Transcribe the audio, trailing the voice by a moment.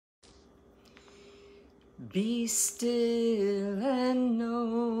Be still and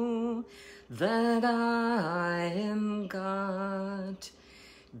know that I am God.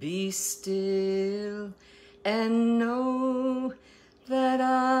 Be still and know that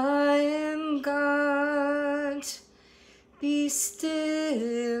I am God. Be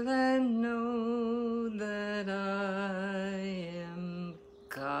still and know that I am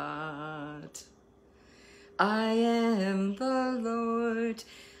God. I am the Lord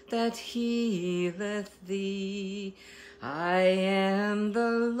that healeth thee. I am the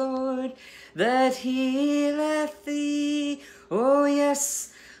Lord that healeth thee. Oh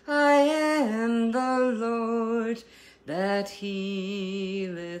yes, I am the Lord that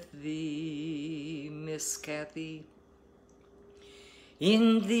healeth thee. Miss Kathy.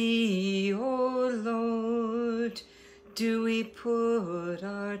 In thee, O Lord, do we put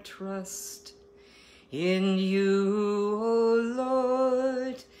our trust. In you, O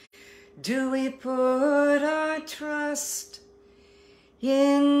Lord, do we put our trust.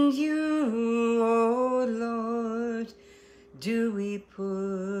 In you, O Lord, do we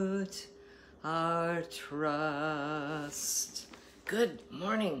put our trust. Good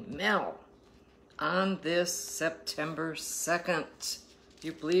morning, Mel, on this September 2nd. Do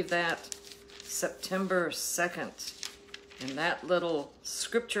you believe that? September 2nd. And that little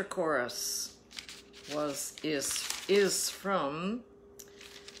scripture chorus is from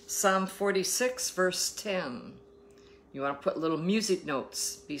Psalm 46, verse 10. You want to put little music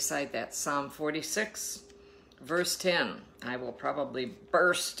notes beside that. Psalm 46, verse 10. I will probably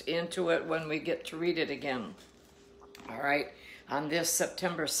burst into it when we get to read it again. All right, on this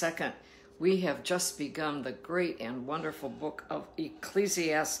September 2nd, we have just begun the great and wonderful book of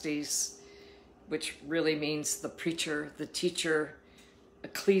Ecclesiastes, which really means the preacher, the teacher.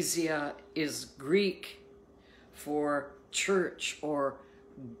 Ecclesia is Greek for church or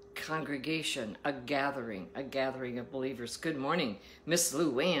congregation, a gathering of believers. Good morning, Miss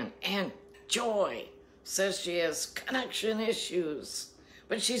Luann. And Joy says she has connection issues,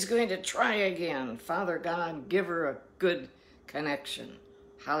 but she's going to try again. Father God, give her a good connection.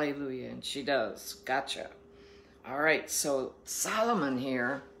 Hallelujah. And she does. Gotcha. All right, so Solomon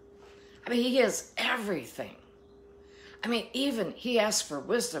here, I mean, he has everything. I mean, even he asked for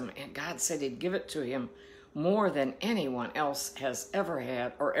wisdom, and God said he'd give it to him more than anyone else has ever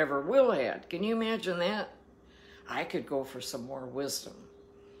had or ever will have. Can you imagine that? I could go for some more wisdom.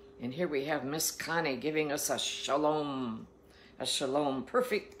 And here we have Miss Connie giving us a shalom,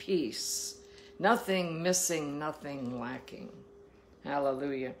 perfect peace, nothing missing, nothing lacking.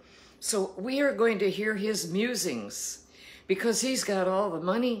 Hallelujah. So we are going to hear his musings because he's got all the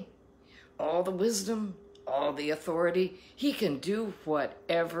money, all the wisdom, all the authority. He can do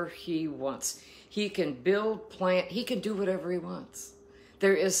whatever he wants. He can build, plant, he can do whatever he wants.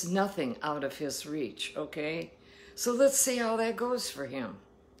 There is nothing out of his reach, okay? So let's see how that goes for him.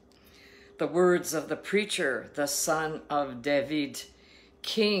 The words of the preacher, the son of David,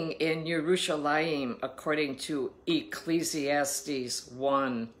 king in Jerusalem, according to Ecclesiastes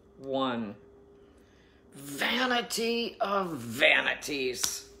 1:1. Vanity of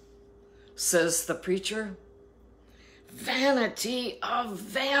vanities, says the preacher. Vanity of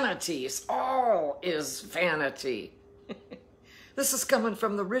vanities. All is vanity. This is coming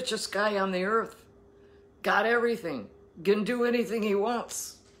from the richest guy on the earth. Got everything. Can do anything he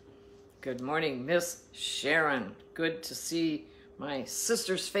wants. Good morning, Miss Sharon. Good to see my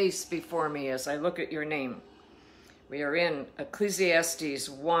sister's face before me as I look at your name. We are in Ecclesiastes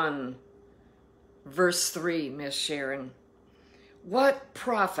 1, verse 3, Miss Sharon. What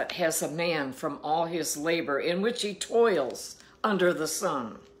profit has a man from all his labor in which he toils under the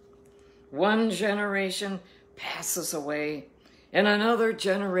sun? One generation passes away, and another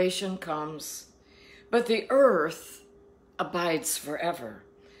generation comes. But the earth abides forever.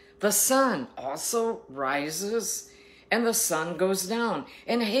 The sun also rises, and the sun goes down,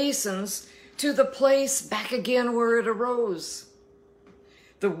 and hastens to the place back again where it arose.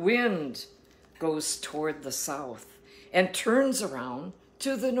 The wind goes toward the south and turns around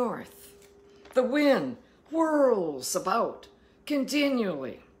to the north. The wind whirls about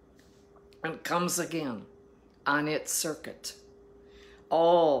continually and comes again on its circuit.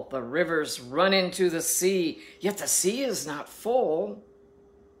 All the rivers run into the sea, yet the sea is not full.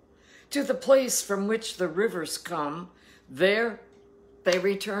 To the place from which the rivers come, there they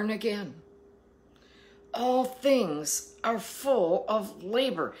return again. All things are full of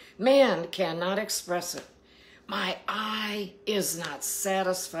labor. Man cannot express it. My eye is not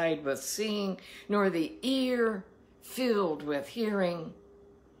satisfied with seeing, nor the ear filled with hearing.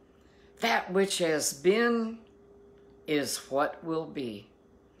 That which has been is what will be.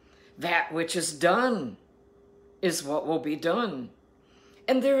 That which is done is what will be done.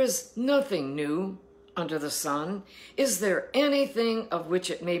 And there is nothing new under the sun. Is there anything of which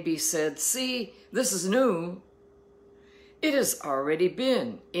it may be said, see, this is new? It has already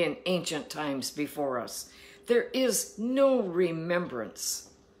been in ancient times before us. There is no remembrance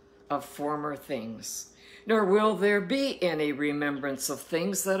of former things, nor will there be any remembrance of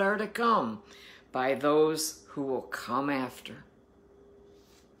things that are to come by those who will come after.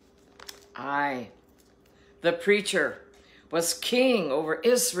 I, the preacher, was king over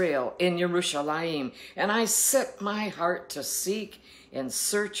Israel in Jerusalem, and I set my heart to seek and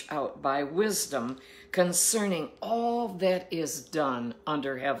search out by wisdom concerning all that is done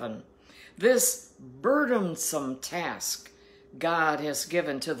under heaven. This burdensome task God has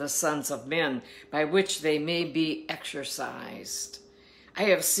given to the sons of men, by which they may be exercised. I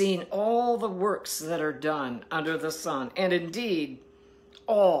have seen all the works that are done under the sun, and indeed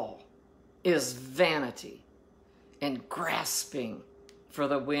all is vanity and grasping for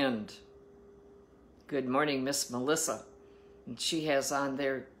the wind. Good morning, Miss Melissa. And she has on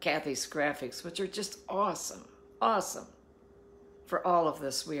there Kathy's graphics, which are just awesome, awesome for all of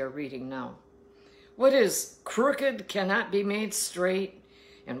this we are reading now. What is crooked cannot be made straight,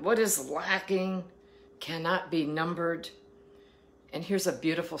 and what is lacking cannot be numbered. And here's a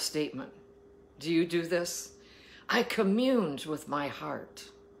beautiful statement. Do you do this? I communed with my heart.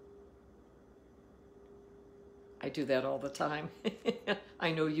 I do that all the time.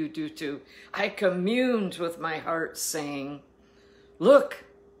 I know you do too. I communed with my heart, saying, look,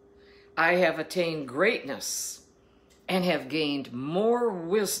 I have attained greatness and have gained more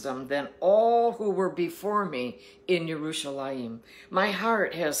wisdom than all who were before me in Jerusalem. My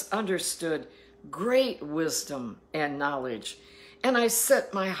heart has understood great wisdom and knowledge, and I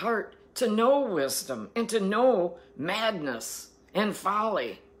set my heart to know wisdom and to know madness and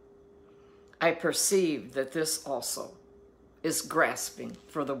folly. I perceive that this also is grasping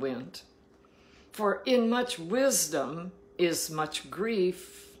for the wind. For in much wisdom is much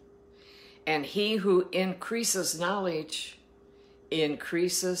grief, and he who increases knowledge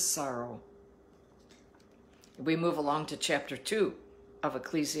increases sorrow. We move along to chapter 2 of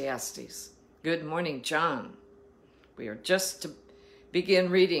Ecclesiastes. Good morning, John. We are just to begin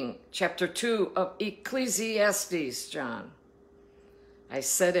reading chapter 2 of Ecclesiastes, John. I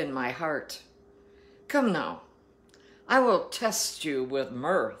said in my heart, come now, I will test you with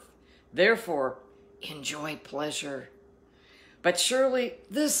mirth, therefore enjoy pleasure. But surely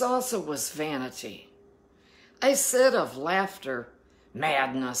this also was vanity. I said of laughter,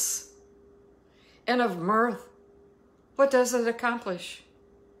 madness, and of mirth, what does it accomplish?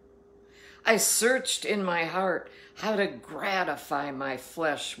 I searched in my heart how to gratify my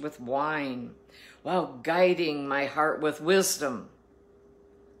flesh with wine, while guiding my heart with wisdom.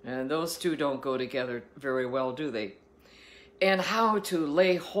 And those two don't go together very well, do they? And how to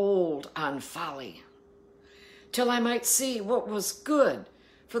lay hold on folly, till I might see what was good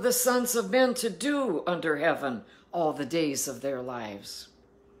for the sons of men to do under heaven all the days of their lives.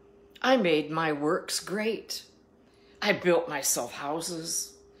 I made my works great. I built myself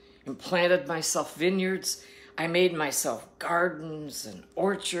houses and planted myself vineyards. I made myself gardens and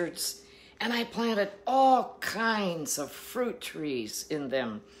orchards, and I planted all kinds of fruit trees in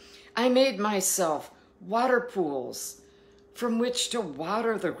them. I made myself water pools from which to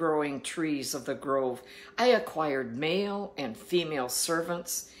water the growing trees of the grove. I acquired male and female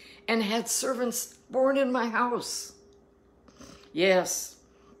servants and had servants born in my house. Yes,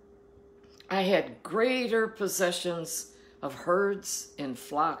 I had greater possessions of herds and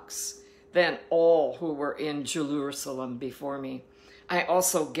flocks than all who were in Jerusalem before me. I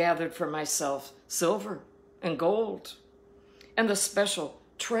also gathered for myself silver and gold and the special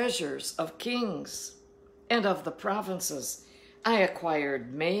treasures of kings and of the provinces. I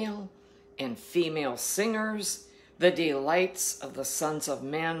acquired male and female singers, the delights of the sons of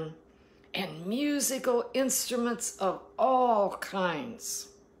men, and musical instruments of all kinds.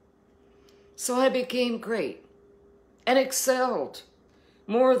 So I became great and excelled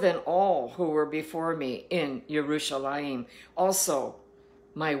more than all who were before me in Jerusalem. Also,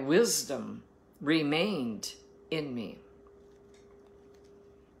 my wisdom remained in me.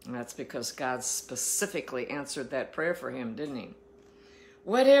 And that's because God specifically answered that prayer for him, didn't he?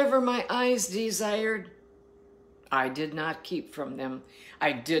 Whatever my eyes desired, I did not keep from them.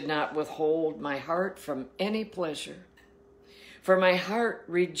 I did not withhold my heart from any pleasure. For my heart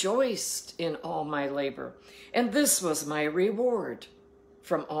rejoiced in all my labor, and this was my reward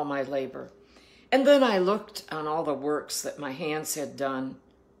from all my labor. And then I looked on all the works that my hands had done,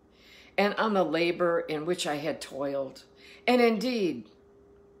 and on the labor in which I had toiled. And indeed,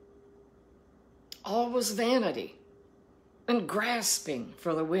 All was vanity and grasping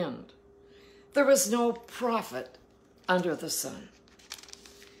for the wind. There was no profit under the sun.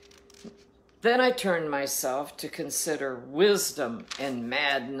 Then I turned myself to consider wisdom and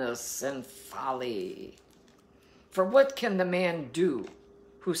madness and folly. For what can the man do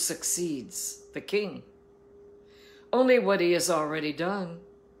who succeeds the king? Only what he has already done.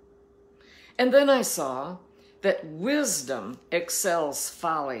 And then I saw that wisdom excels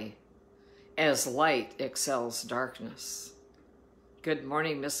folly, as light excels darkness. Good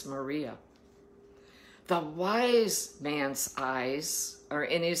morning, Miss Maria. The wise man's eyes are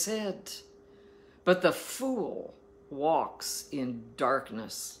in his head, but the fool walks in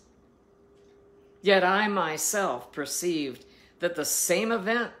darkness. Yet I myself perceived that the same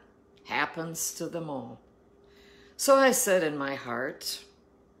event happens to them all. So I said in my heart,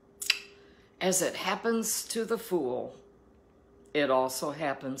 as it happens to the fool, it also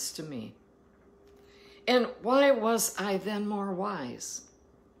happens to me. And why was I then more wise?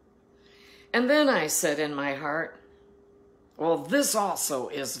 And then I said in my heart, well, this also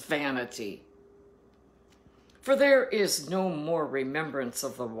is vanity. For there is no more remembrance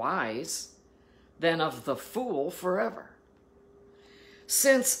of the wise than of the fool forever.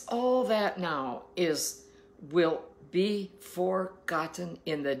 Since all that now will be forgotten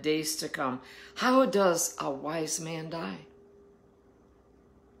in the days to come, how does a wise man die?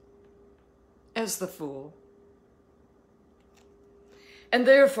 As the fool. And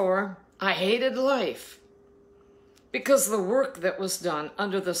therefore I hated life, because the work that was done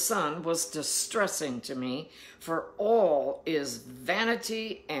under the sun was distressing to me, for all is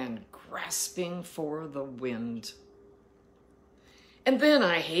vanity and grasping for the wind. And then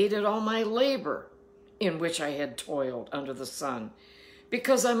I hated all my labor in which I had toiled under the sun,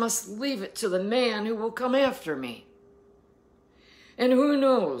 because I must leave it to the man who will come after me. And who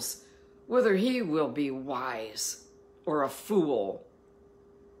knows whether he will be wise or a fool?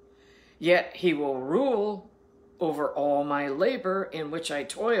 Yet he will rule over all my labor in which I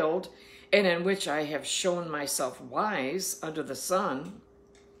toiled, and in which I have shown myself wise under the sun.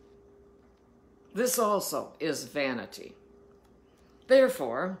 This also is vanity.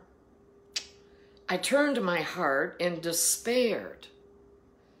 Therefore, I turned my heart and despaired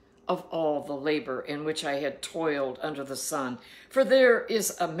of all the labor in which I had toiled under the sun. For there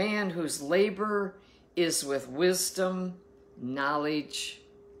is a man whose labor is with wisdom, knowledge,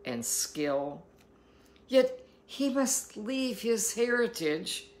 and skill. Yet he must leave his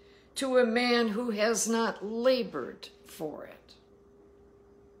heritage to a man who has not labored for it.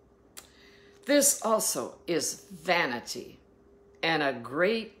 This also is vanity and a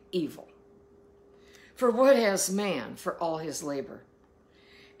great evil. For what has man for all his labor,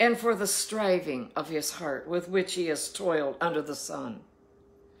 and for the striving of his heart with which he has toiled under the sun?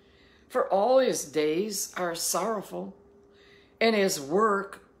 For all his days are sorrowful, and his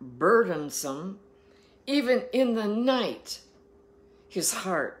work burdensome. Even in the night his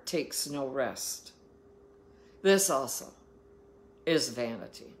heart takes no rest. This also is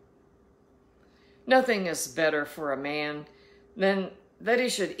vanity. Nothing is better for a man than that he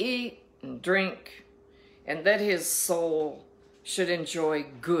should eat and drink, and that his soul should enjoy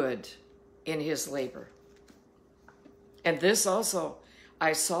good in his labor. And this also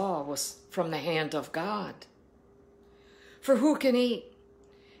I saw was from the hand of God. For who can eat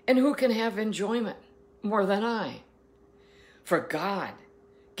and who can have enjoyment more than I? For God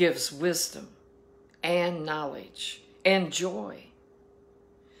gives wisdom and knowledge and joy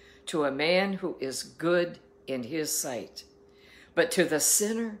to a man who is good in his sight. But to the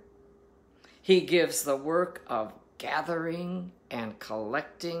sinner, he gives the work of gathering and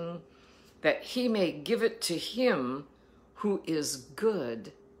collecting, that he may give it to him who is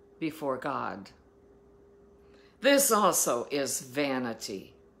good before God. This also is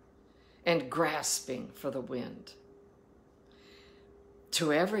vanity and grasping for the wind.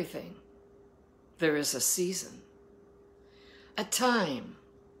 To everything there is a season, a time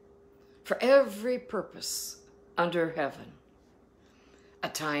for every purpose under heaven, a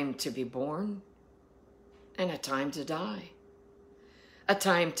time to be born and a time to die, a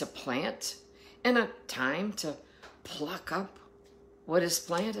time to plant and a time to pluck up what is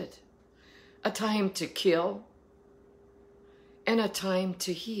planted, a time to kill and a time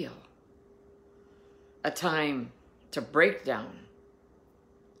to heal, a time to break down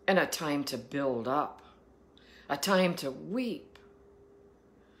and a time to build up, a time to weep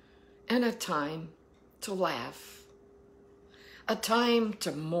and a time to laugh, a time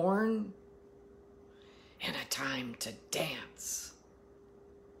to mourn and a time to dance,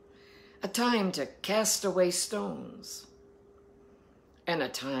 a time to cast away stones and a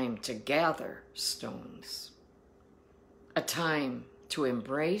time to gather stones, a time to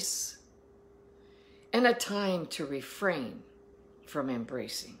embrace, and a time to refrain from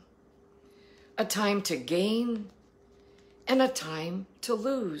embracing, a time to gain, and a time to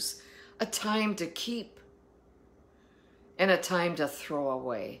lose, a time to keep, and a time to throw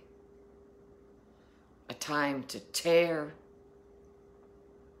away, a time to tear,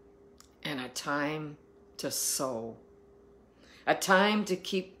 and a time to sow, a time to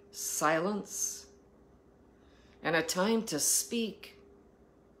keep silence, and a time to speak,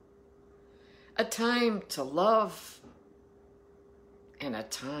 a time to love, and a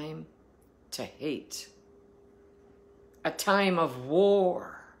time to hate, a time of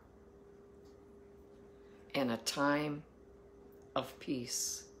war, and a time of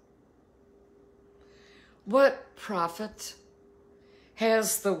peace. What profit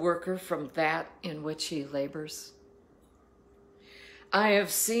has the worker from that in which he labors? I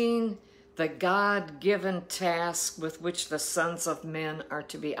have seen the God-given task with which the sons of men are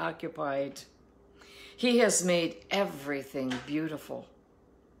to be occupied. He has made everything beautiful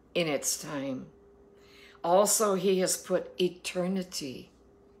in its time. Also, he has put eternity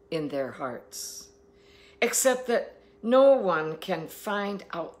in their hearts, except that no one can find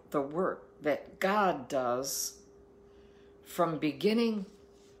out the work that God does from beginning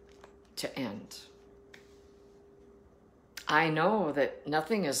to end. I know that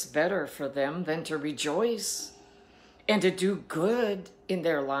nothing is better for them than to rejoice and to do good in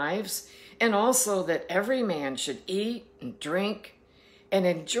their lives, and also that every man should eat and drink and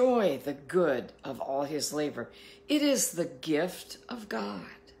enjoy the good of all his labor. It is the gift of God.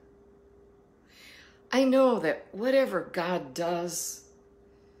 I know that whatever God does,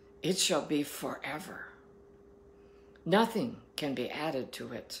 it shall be forever. Nothing can be added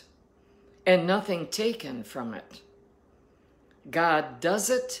to it, and nothing taken from it. God does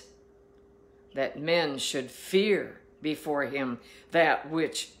it that men should fear before him that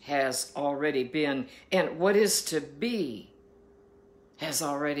which has already been, and what is to be has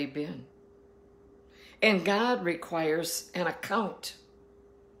already been. And God requires an account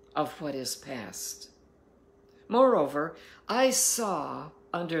of what is past. Moreover, I saw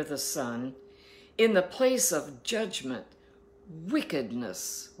under the sun, in the place of judgment,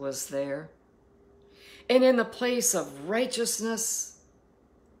 wickedness was there, and in the place of righteousness,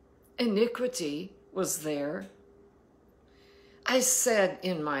 iniquity was there. I said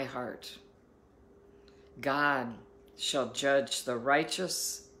in my heart, God shall judge the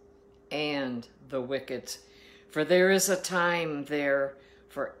righteous and the wicked, for there is a time there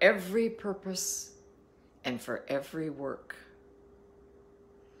for every purpose and for every work.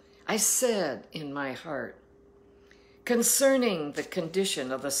 I said in my heart, concerning the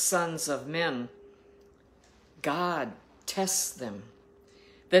condition of the sons of men, God tests them,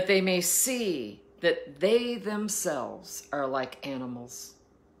 that they may see that they themselves are like animals.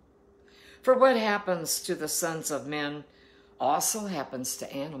 For what happens to the sons of men also happens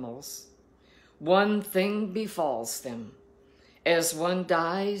to animals. One thing befalls them. As one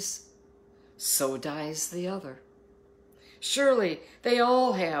dies, so dies the other. Surely they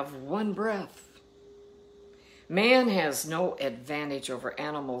all have one breath. Man has no advantage over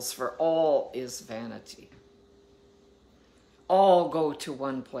animals, for all is vanity. All go to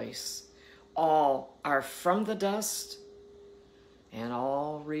one place. All are from the dust, and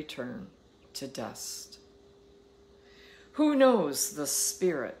all return to dust. Who knows the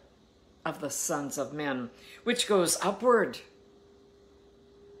spirit of the sons of men, which goes upward,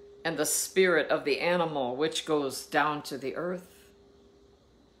 and the spirit of the animal, which goes down to the earth?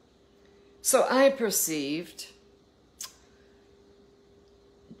 So I perceived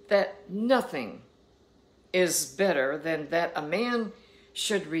that nothing is better than that a man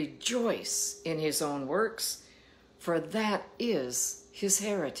should rejoice in his own works, for that is his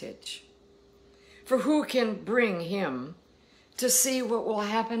heritage. For who can bring him to see what will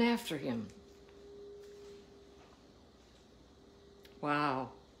happen after him? Wow.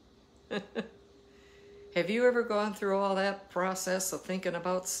 Have you ever gone through all that process of thinking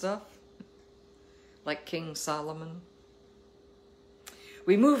about stuff? Like King Solomon?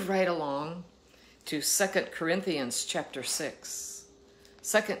 We move right along to 2 Corinthians chapter 6.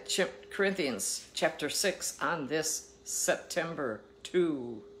 2 Corinthians chapter 6 on this September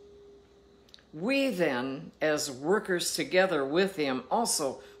 2. We then, as workers together with him,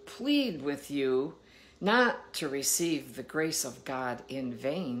 also plead with you not to receive the grace of God in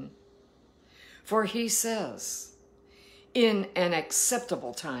vain. For he says, in an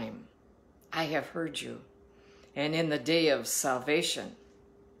acceptable time I have heard you, and in the day of salvation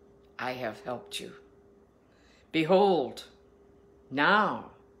I have helped you. Behold,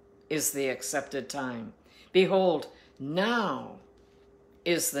 now is the accepted time. Behold, now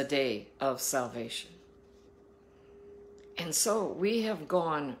is the day of salvation. And so we have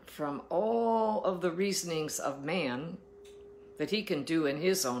gone from all of the reasonings of man that he can do in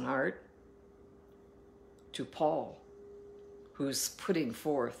his own heart to Paul, who's putting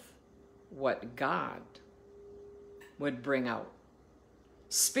forth what God would bring out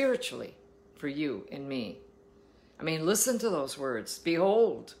spiritually for you and me. I mean, listen to those words.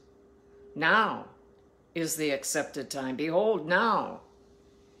 Behold, now is the accepted time. Behold, now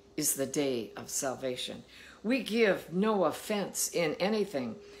is the day of salvation. We give no offense in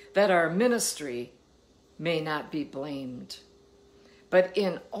anything, that our ministry may not be blamed. But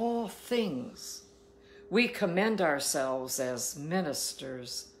in all things, we commend ourselves as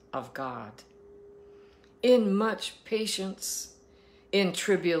ministers of God, in much patience, in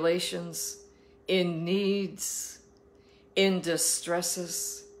tribulations, in needs, in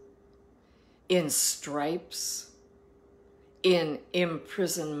distresses, in stripes, in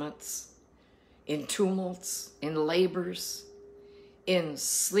imprisonments, in tumults, in labors, in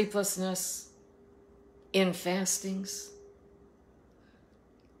sleeplessness, in fastings.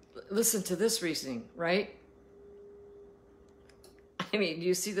 Listen to this reasoning, right? I mean,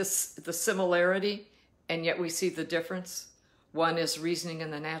 you see this, the similarity, and yet we see the difference. One is reasoning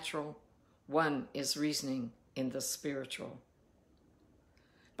in the natural, one is reasoning in the spiritual.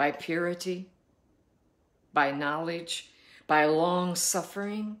 By purity, by knowledge, by long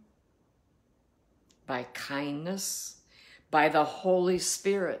suffering, by kindness, by the Holy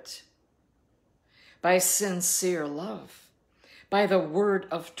Spirit, by sincere love, by the word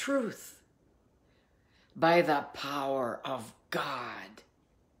of truth, by the power of God,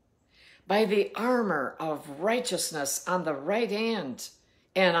 by the armor of righteousness on the right hand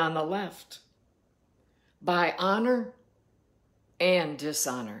and on the left, by honor and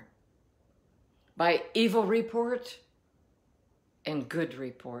dishonor, by evil report and good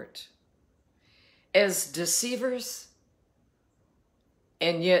report, as deceivers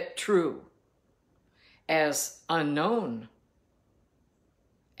and yet true, as unknown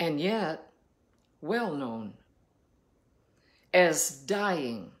and yet well known, as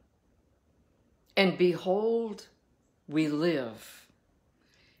dying, and behold, we live,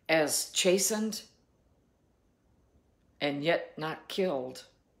 as chastened and yet not killed,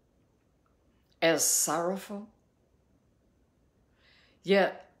 as sorrowful,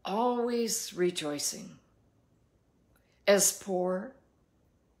 yet always rejoicing, as poor,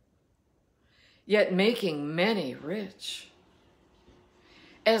 yet making many rich,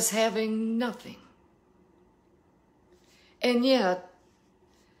 as having nothing, and yet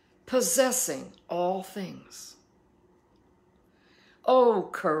possessing all things. Oh,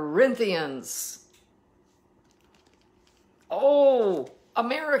 Corinthians! Oh,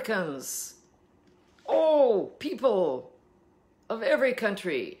 Americans! Oh, people of every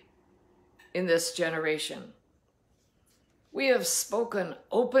country in this generation! We have spoken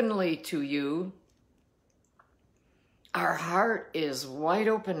openly to you. Our heart is wide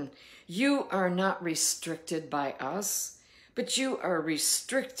open. You are not restricted by us, but you are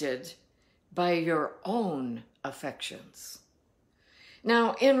restricted by your own affections.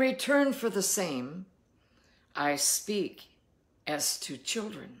 Now, in return for the same, I speak as to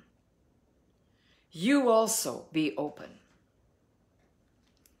children. You also be open.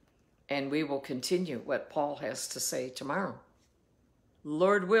 And we will continue what Paul has to say tomorrow.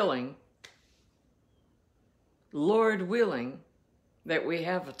 Lord willing that we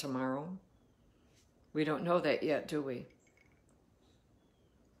have a tomorrow. We don't know that yet, do we?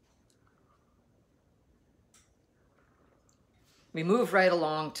 We move right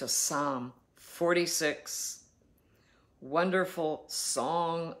along to Psalm 46, wonderful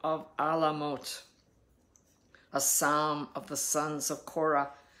song of Alamot, a psalm of the sons of Korah,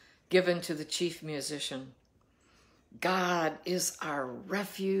 given to the chief musician. God is our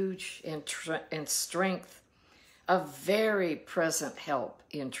refuge and strength, a very present help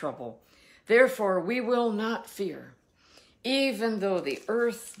in trouble. Therefore we will not fear, even though the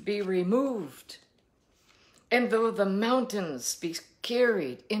earth be removed, and though the mountains be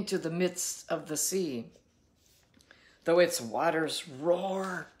carried into the midst of the sea, though its waters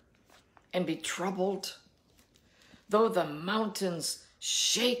roar and be troubled, though the mountains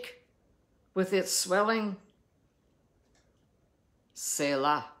shake with its swelling.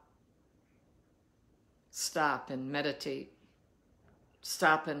 Selah. Stop and meditate.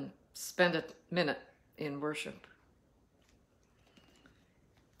 Stop and spend a minute in worship.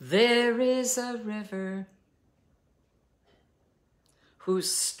 There is a river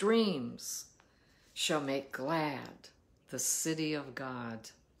whose streams shall make glad the city of God,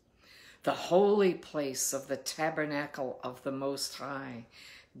 the holy place of the tabernacle of the Most High.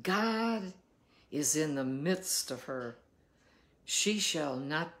 God is in the midst of her. She shall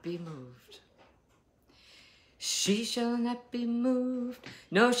not be moved. She shall not be moved.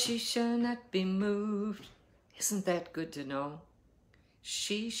 No, she shall not be moved. Isn't that good to know?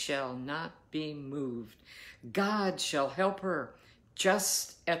 She shall not be moved. God shall help her.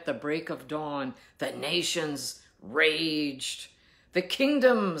 Just at the break of dawn, the nations raged. The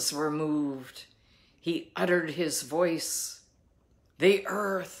kingdoms were moved. He uttered his voice. The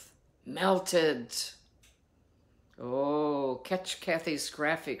earth melted. Oh, catch Kathy's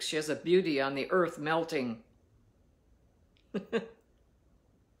graphics. She has a beauty on the earth melting.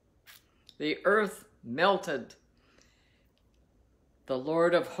 The earth melted. The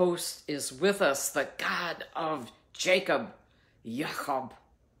Lord of hosts is with us. The God of Jacob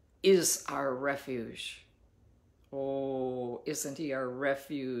is our refuge. Oh, isn't he our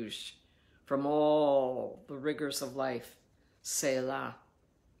refuge from all the rigors of life? Selah.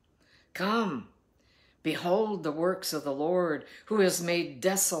 Come, behold the works of the Lord, who has made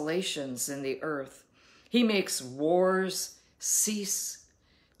desolations in the earth. He makes wars cease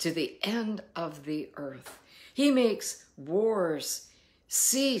to the end of the earth. He makes wars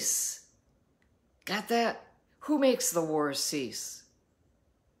cease. Got that? Who makes the wars cease?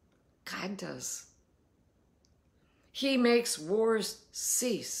 God does. He makes wars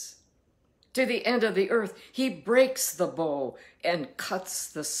cease to the end of the earth. He breaks the bow and cuts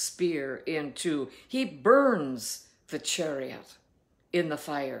the spear in two. He burns the chariot in the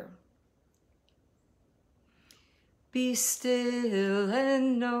fire. Be still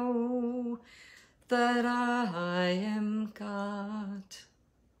and know that I am God.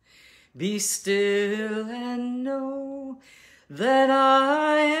 Be still and know that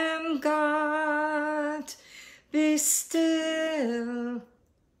I am God. Be still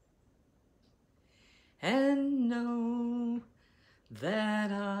and know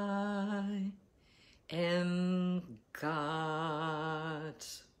that I am God.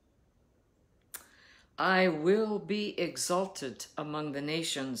 I will be exalted among the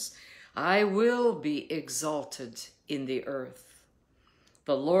nations. I will be exalted in the earth.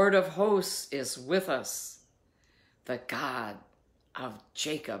 The Lord of hosts is with us. The God of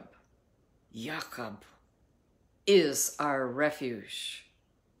Jacob is our refuge.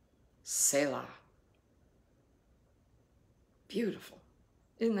 Selah. Beautiful.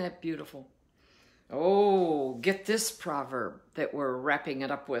 Isn't that beautiful? Oh, get this proverb that we're wrapping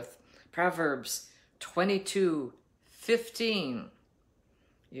it up with. Proverbs 22:15.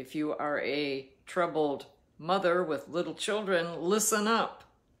 If you are a troubled mother with little children, listen up.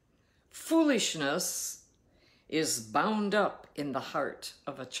 Foolishness is bound up in the heart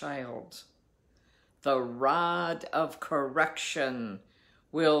of a child. The rod of correction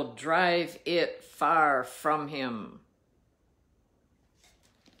will drive it far from him.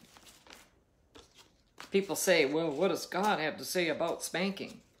 People say, well, what does God have to say about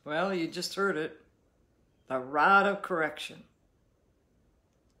spanking? Well, you just heard it. The rod of correction.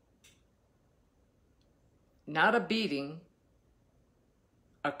 Not a beating,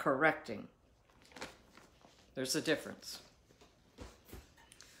 a correcting. There's a difference.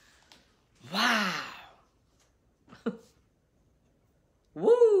 Wow.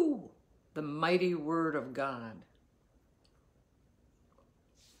 Woo! The mighty word of God.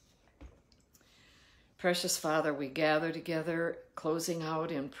 Precious Father, we gather together, closing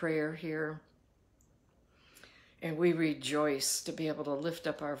out in prayer here. And we rejoice to be able to lift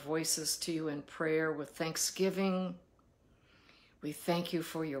up our voices to you in prayer with thanksgiving. We thank you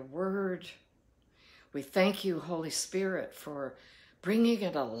for your word. We thank you, Holy Spirit, for bringing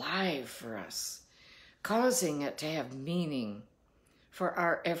it alive for us, causing it to have meaning for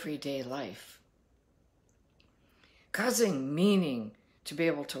our everyday life, causing meaning to be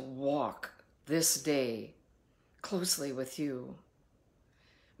able to walk this day closely with you,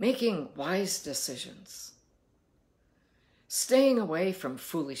 making wise decisions, staying away from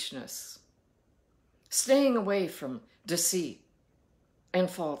foolishness, staying away from deceit and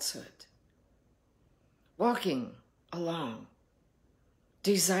falsehood, walking along,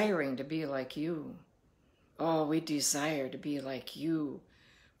 desiring to be like you. Oh, we desire to be like you,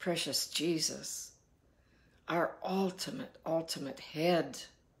 precious Jesus, our ultimate head.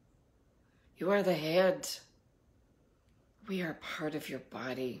 You are the head. We are part of your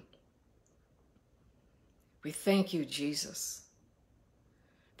body. We thank you, Jesus,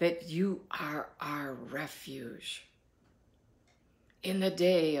 that you are our refuge in the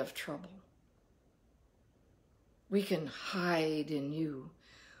day of trouble. We can hide in you.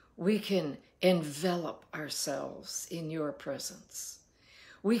 We can envelop ourselves in your presence.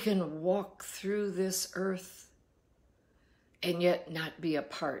 We can walk through this earth and yet not be a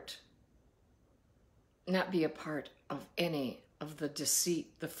part of any of the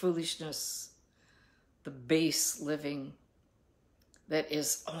deceit, the foolishness, the base living that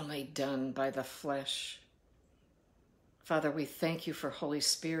is only done by the flesh. Father, we thank you for Holy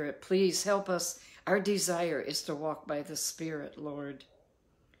Spirit. Please help us. Our desire is to walk by the Spirit, Lord.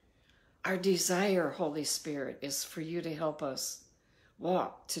 Our desire, Holy Spirit, is for you to help us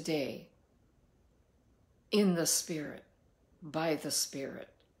walk today in the Spirit, by the Spirit,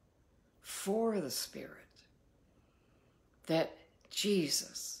 for the Spirit, that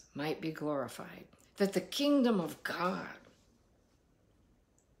Jesus might be glorified, that the kingdom of God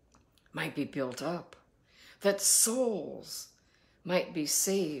might be built up, that souls might be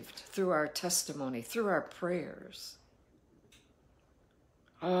saved through our testimony, through our prayers.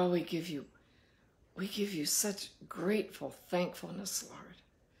 Oh, we give you such grateful thankfulness, Lord.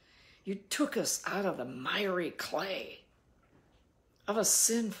 You took us out of the miry clay of a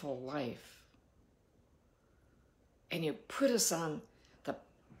sinful life, and you put us on the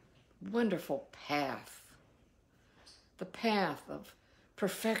wonderful path, the path of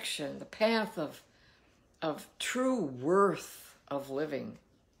perfection, the path of true worth of living.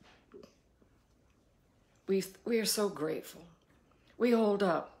 We are so grateful. We hold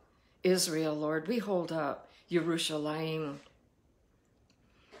up Israel, Lord. We hold up Jerusalem,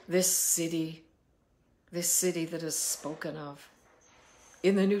 this city that is spoken of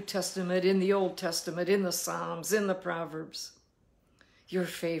in the New Testament, in the Old Testament, in the Psalms, in the Proverbs, your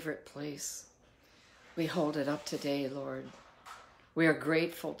favorite place. We hold it up today, Lord. We are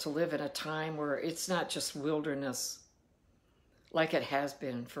grateful to live in a time where it's not just wilderness like it has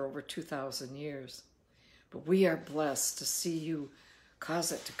been for over 2,000 years, but we are blessed to see you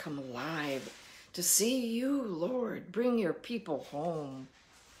cause it to come alive, to see you, Lord, bring your people home.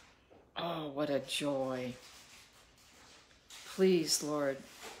 Oh, what a joy. Please, Lord,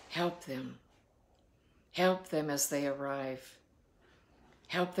 help them. Help them as they arrive.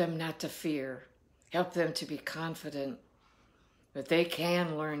 Help them not to fear. Help them to be confident that they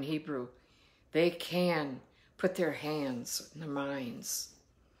can learn Hebrew. They can put their hands and their minds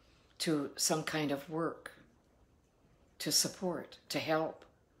to some kind of work, to support, to help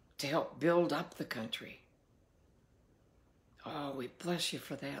build up the country. Oh, we bless you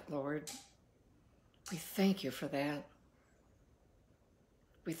for that, Lord. We thank you for that.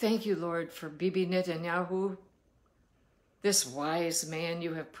 We thank you, Lord, for Bibi Netanyahu, this wise man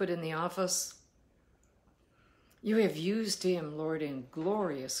you have put in the office. You have used him, Lord, in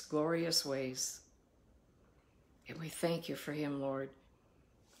glorious, glorious ways. And we thank you for him, Lord.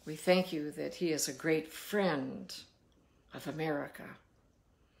 We thank you that he is a great friend of America.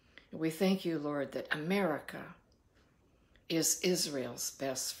 And we thank you, Lord, that America is Israel's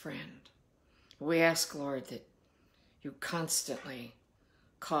best friend. We ask, Lord, that you constantly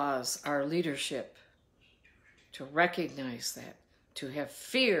cause our leadership to recognize that, to have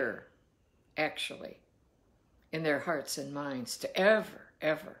fear, actually, in their hearts and minds, to ever,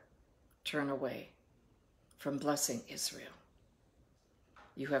 ever turn away from blessing Israel.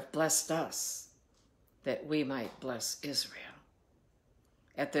 You have blessed us that we might bless Israel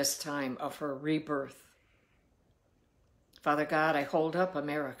at this time of her rebirth. Father God, I hold up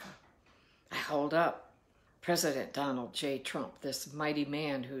America. I hold up President Donald J. Trump, this mighty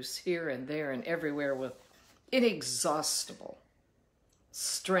man who's here and there and everywhere with inexhaustible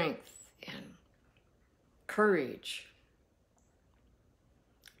strength and courage,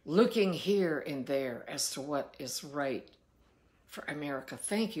 looking here and there as to what is right for America.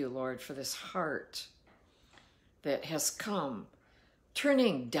 Thank you, Lord, for this heart that has come,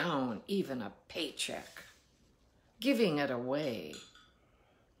 turning down even a paycheck, giving it away,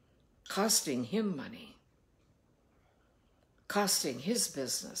 costing him money, costing his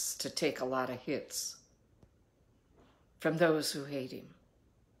business to take a lot of hits from those who hate him.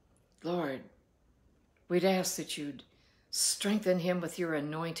 Lord, we'd ask that you'd strengthen him with your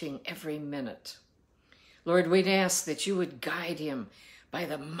anointing every minute. Lord, we'd ask that you would guide him by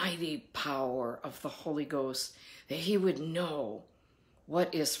the mighty power of the Holy Ghost, that he would know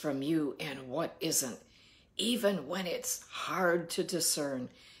what is from you and what isn't, even when it's hard to discern.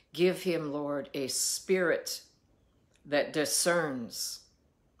 Give him, Lord, a spirit that discerns,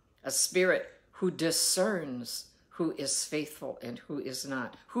 a spirit who discerns who is faithful and who is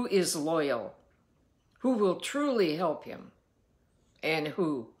not, who is loyal, who will truly help him, and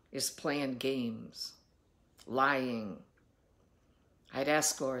who is playing games, lying. I'd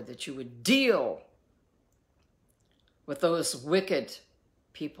ask, Lord, that you would deal with those wicked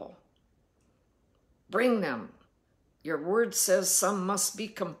people Bring them. Your word says some must be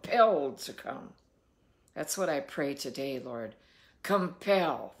compelled to come. That's what I pray today, Lord.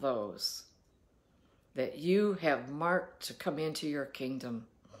 Compel those that you have marked to come into your kingdom.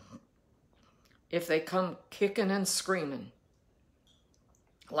 If they come kicking and screaming,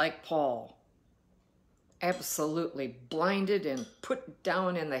 like Paul, absolutely blinded and put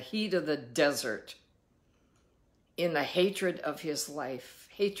down in the heat of the desert, in the hatred of his life,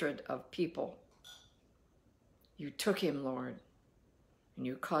 hatred of people, you took him, Lord, and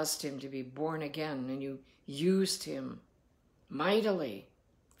you caused him to be born again, and you used him mightily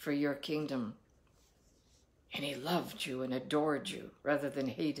for your kingdom. And he loved you and adored you rather than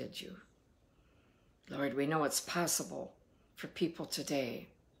hated you. Lord, we know it's possible for people today.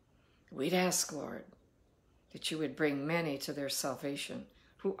 We'd ask, Lord, that you would bring many to their salvation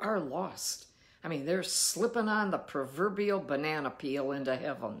who are lost. I mean, they're slipping on the proverbial banana peel into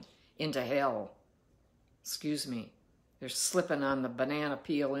heaven, into hell. Excuse me. They're slipping on the banana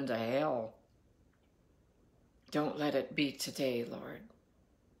peel into hell. Don't let it be today, Lord,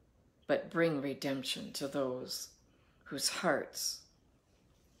 but bring redemption to those whose hearts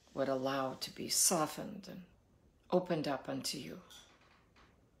would allow to be softened and opened up unto you.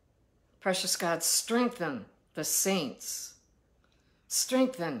 Precious God, strengthen the saints.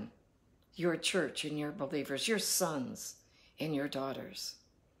 Strengthen your church and your believers, your sons and your daughters.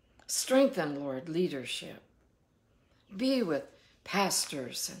 Strengthen, Lord, leadership. Be with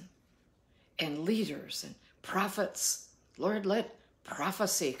pastors and leaders and prophets. Lord, let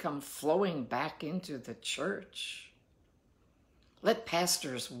prophecy come flowing back into the church. Let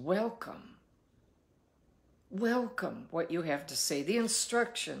pastors welcome what you have to say, the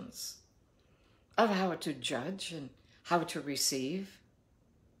instructions of how to judge and how to receive.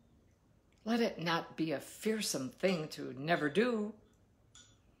 Let it not be a fearsome thing to never do.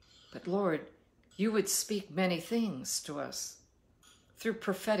 But Lord, you would speak many things to us through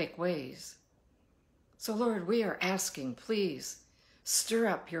prophetic ways. So Lord, we are asking, please, stir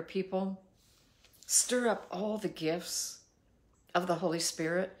up your people. Stir up all the gifts of the Holy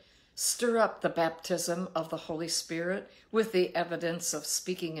Spirit. Stir up the baptism of the Holy Spirit with the evidence of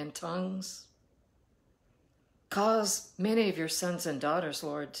speaking in tongues. Cause many of your sons and daughters,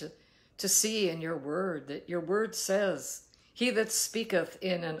 Lord, to see in your word that your word says, he that speaketh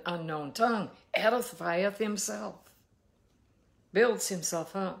in an unknown tongue edifieth himself, builds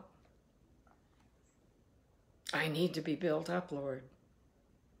himself up. I need to be built up, Lord.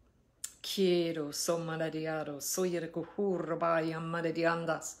 Quiero somanadiado, soyereko hurabaya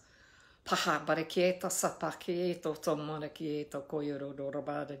manadiandas, paha barakieta sapakieto tomonakieto koyero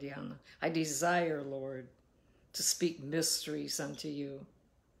dorabadadiana. I desire, Lord, to speak mysteries unto you.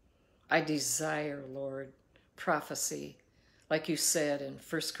 I desire, Lord, prophecy. Like you said in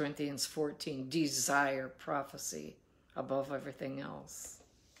 1 Corinthians 14, desire prophecy above everything else.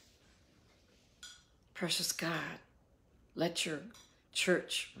 Precious God, let your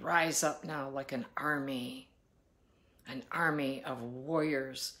church rise up now like an army of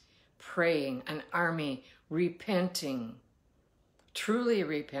warriors praying, an army repenting, truly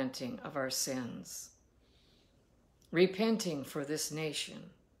repenting of our sins, repenting for this nation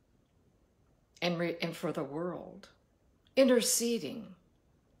and for the world. Interceding.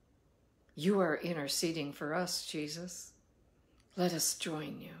 You are interceding for us, Jesus. Let us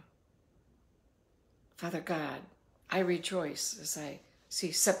join you. Father God, I rejoice as I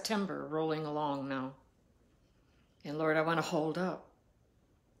see September rolling along now. And Lord, I want to hold up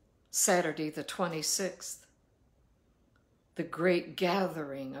Saturday the 26th, the great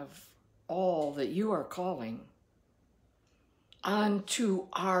gathering of all that you are calling onto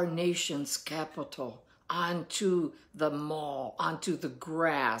our nation's capital, onto the mall, onto the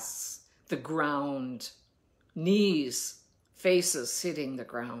grass, the ground, knees, faces hitting the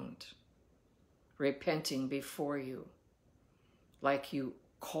ground, repenting before you, like you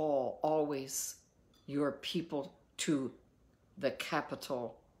call always your people to the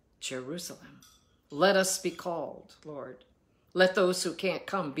capital, Jerusalem. Let us be called, Lord. Let those who can't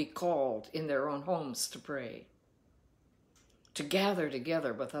come be called in their own homes to pray, to gather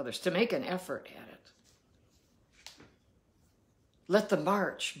together with others, to make an effort at it. Let the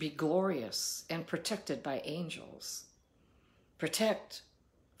march be glorious and protected by angels. Protect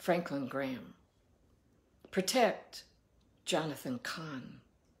Franklin Graham. Protect Jonathan Cahn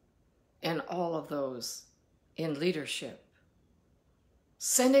and all of those in leadership,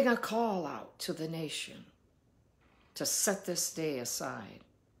 sending a call out to the nation to set this day aside.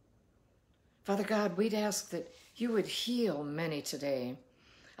 Father God, we'd ask that you would heal many today.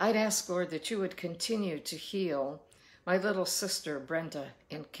 I'd ask, Lord, that you would continue to heal my little sister Brenda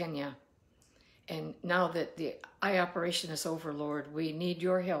in Kenya And now that the eye operation is over, Lord, we need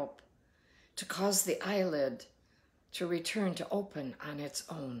your help to cause the eyelid to return to open on its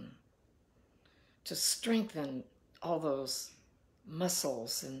own, to strengthen all those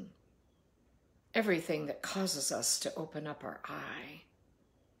muscles and everything that causes us to open up our eye.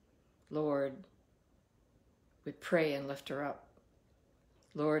 Lord, we pray and lift her up.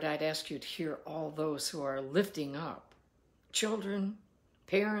 Lord, I'd ask you to hear all those who are lifting up children,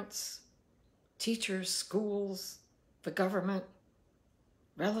 parents, teachers, schools, the government,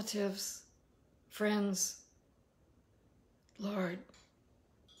 relatives, friends. Lord,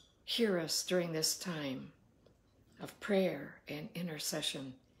 hear us during this time of prayer and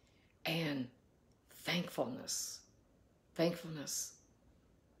intercession and thankfulness. Thankfulness.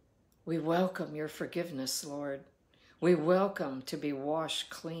 We welcome your forgiveness, Lord. We welcome to be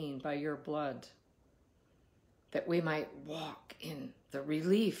washed clean by your blood, that we might walk in the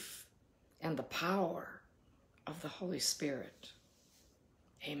relief and the power of the Holy Spirit.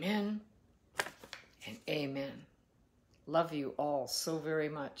 Amen and amen. Love you all so very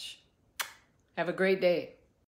much. Have a great day.